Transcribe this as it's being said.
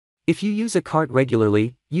If you use a cart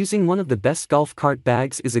regularly, using one of the best golf cart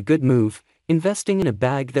bags is a good move. Investing in a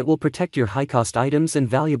bag that will protect your high-cost items and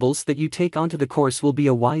valuables that you take onto the course will be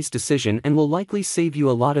a wise decision and will likely save you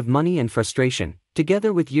a lot of money and frustration.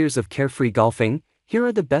 Together with years of carefree golfing, here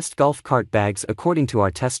are the best golf cart bags according to our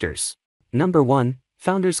testers. Number 1.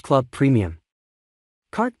 Founders Club Premium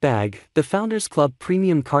Cart Bag. The Founders Club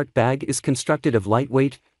Premium Cart Bag is constructed of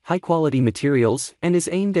lightweight, high-quality materials and is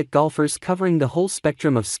aimed at golfers covering the whole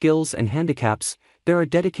spectrum of skills and handicaps. There are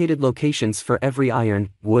dedicated locations for every iron,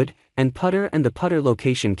 wood, and putter, and the putter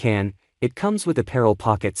location can. It comes with apparel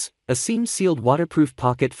pockets, a seam-sealed waterproof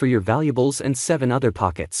pocket for your valuables and 7 other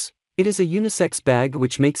pockets. It is a unisex bag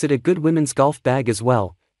which makes it a good women's golf bag as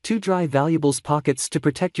well. 2 dry valuables pockets to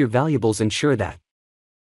protect your valuables ensure that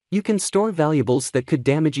you can store valuables that could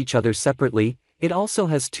damage each other separately. It also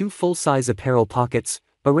has 2 full-size apparel pockets,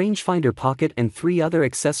 a rangefinder pocket and 3 other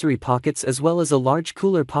accessory pockets as well as a large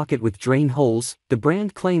cooler pocket with drain holes. The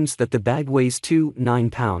brand claims that the bag weighs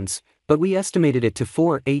 2.9 pounds, but we estimated it to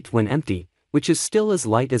 4.8 when empty, which is still as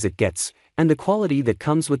light as it gets, and the quality that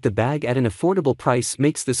comes with the bag at an affordable price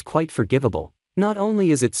makes this quite forgivable. Not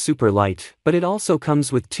only is it super light, but it also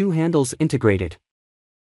comes with 2 handles integrated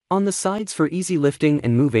on the sides for easy lifting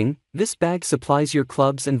and moving. This bag supplies your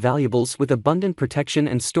clubs and valuables with abundant protection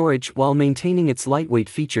and storage while maintaining its lightweight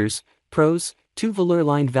features. Pros: 2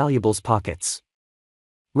 velour-lined valuables pockets.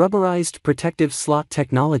 Rubberized protective slot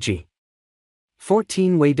technology.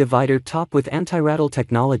 14-way divider top with anti-rattle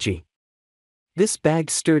technology. This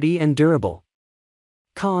bag's sturdy and durable.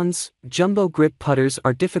 Cons: jumbo grip putters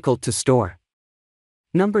are difficult to store.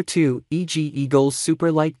 Number 2, e.g. Eagle's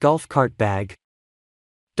Super Light Golf Cart Bag.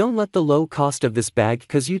 Don't let the low cost of this bag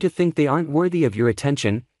cause you to think they aren't worthy of your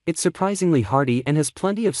attention. It's surprisingly hardy and has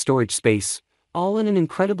plenty of storage space, all in an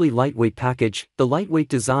incredibly lightweight package. The lightweight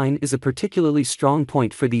design is a particularly strong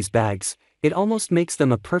point for these bags. It almost makes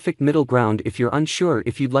them a perfect middle ground if you're unsure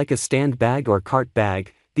if you'd like a stand bag or cart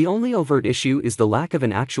bag. The only overt issue is the lack of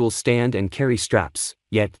an actual stand and carry straps.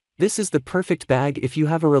 Yet, this is the perfect bag if you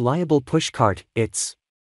have a reliable push cart. Its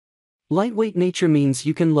lightweight nature means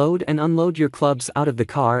you can load and unload your clubs out of the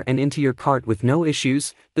car and into your cart with no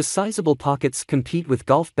issues. The sizable pockets compete with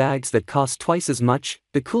golf bags that cost twice as much.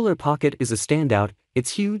 The cooler pocket is a standout.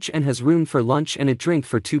 It's huge and has room for lunch and a drink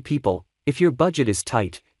for 2 people. If your budget is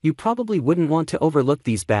tight, you probably wouldn't want to overlook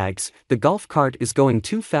these bags. The golf cart is going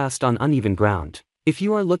too fast on uneven ground. If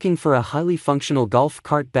you are looking for a highly functional golf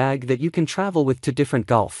cart bag that you can travel with to different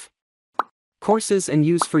golf courses and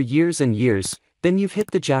use for years and years, then you've hit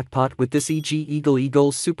the jackpot with this e.g.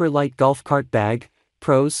 Eagle Super Light Golf Cart Bag.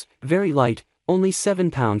 Pros: very light, only 7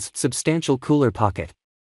 pounds, substantial cooler pocket.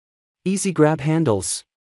 Easy grab handles.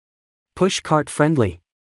 Push cart friendly.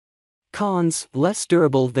 Cons: less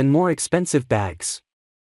durable than more expensive bags.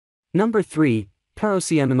 Number 3,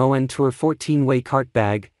 ProCMMON Tour 14-way Cart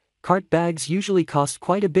Bag. Cart bags usually cost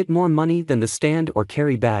quite a bit more money than the stand or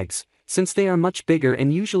carry bags. Since they are much bigger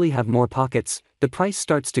and usually have more pockets, the price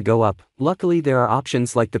starts to go up. Luckily there are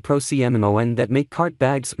options like the ProCMMON that make cart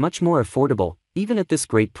bags much more affordable, even at this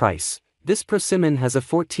great price. This ProCMMON has a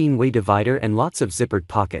 14-way divider and lots of zippered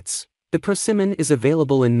pockets. The ProCMMON is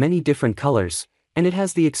available in many different colors, and it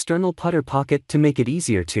has the external putter pocket to make it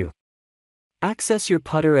easier to access your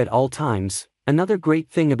putter at all times. Another great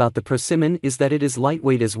thing about the ProCMMON is that it is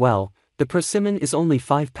lightweight as well. The ProCMMON is only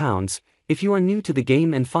 5 pounds. If you are new to the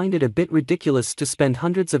game and find it a bit ridiculous to spend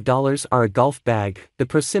hundreds of dollars on a golf bag, the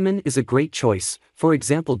ProCMMON is a great choice. For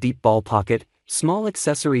example, deep ball pocket, small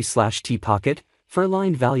accessory/tee pocket,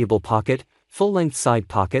 fur-lined valuable pocket, full-length side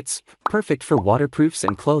pockets, perfect for waterproofs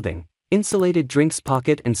and clothing, insulated drinks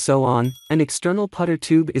pocket and so on. An external putter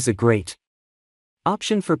tube is a great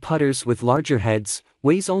option for putters with larger heads,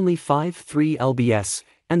 weighs only 5.3 lbs,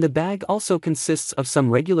 and the bag also consists of some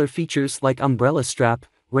regular features like umbrella strap,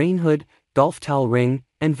 rain hood, golf towel ring,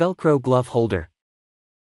 and Velcro glove holder.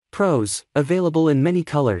 Pros: available in many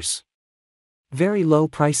colors. Very low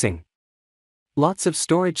pricing. Lots of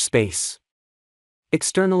storage space.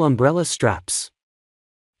 External umbrella straps.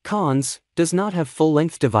 Cons: does not have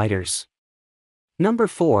full-length dividers. Number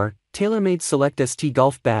 4, TaylorMade Select ST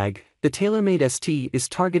Golf Bag. The TaylorMade ST is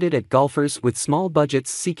targeted at golfers with small budgets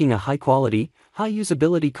seeking a high-quality,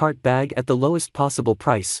 high-usability cart bag at the lowest possible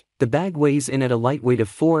price. The bag weighs in at a lightweight of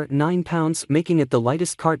 4.9 pounds, making it the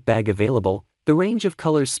lightest cart bag available. The range of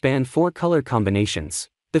colors span 4 color combinations.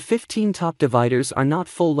 The 15 top dividers are not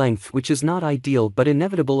full length, which is not ideal but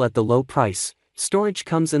inevitable at the low price. Storage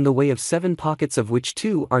comes in the way of 7 pockets, of which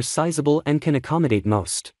 2 are sizable and can accommodate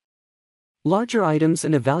most larger items,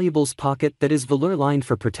 and a valuables pocket that is velour lined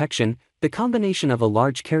for protection. The combination of a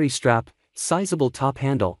large carry strap, sizable top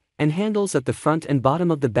handle, and handles at the front and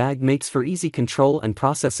bottom of the bag makes for easy control and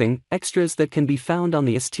processing. Extras that can be found on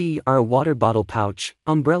the ST are a water bottle pouch,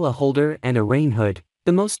 umbrella holder, and a rain hood.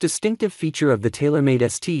 The most distinctive feature of the tailor-made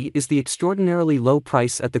ST is the extraordinarily low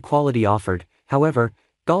price at the quality offered. However,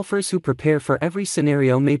 golfers who prepare for every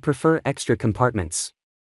scenario may prefer extra compartments.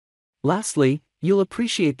 Lastly, you'll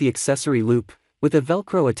appreciate the accessory loop, with a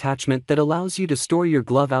Velcro attachment that allows you to store your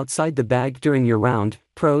glove outside the bag during your round.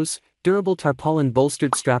 Pros: durable tarpaulin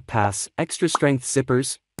bolstered strap pass, extra strength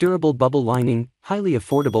zippers, durable bubble lining, highly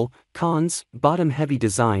affordable. Cons: bottom heavy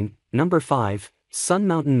design. Number 5, Sun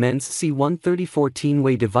Mountain Men's C130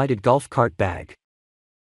 14-way divided golf cart bag.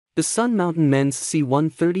 The Sun Mountain Men's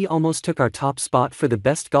C130 almost took our top spot for the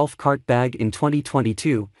best golf cart bag in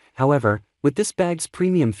 2022. However, with this bag's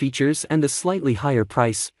premium features and the slightly higher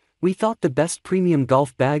price, we thought the best premium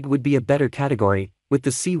golf bag would be a better category. With the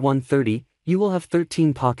C130, you will have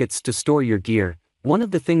 13 pockets to store your gear. One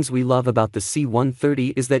of the things we love about the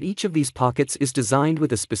C130 is that each of these pockets is designed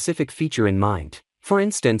with a specific feature in mind. For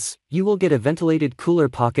instance, you will get a ventilated cooler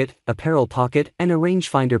pocket, apparel pocket, and a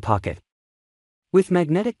rangefinder pocket. With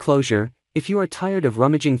magnetic closure, if you are tired of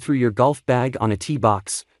rummaging through your golf bag on a tee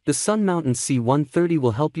box, the Sun Mountain C130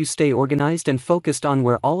 will help you stay organized and focused on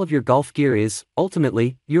where all of your golf gear is.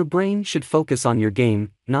 Ultimately, your brain should focus on your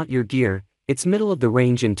game, not your gear. It's middle of the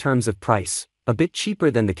range in terms of price, a bit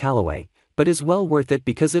cheaper than the Callaway, but is well worth it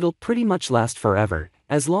because it'll pretty much last forever,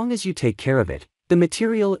 as long as you take care of it. The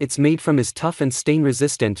material it's made from is tough and stain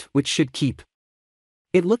resistant, which should keep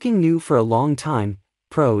it looking new for a long time.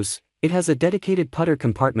 Pros: it has a dedicated putter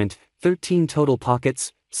compartment, 13 total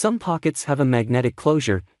pockets. Some pockets have a magnetic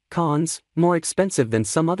closure. Cons: more expensive than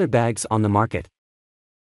some other bags on the market.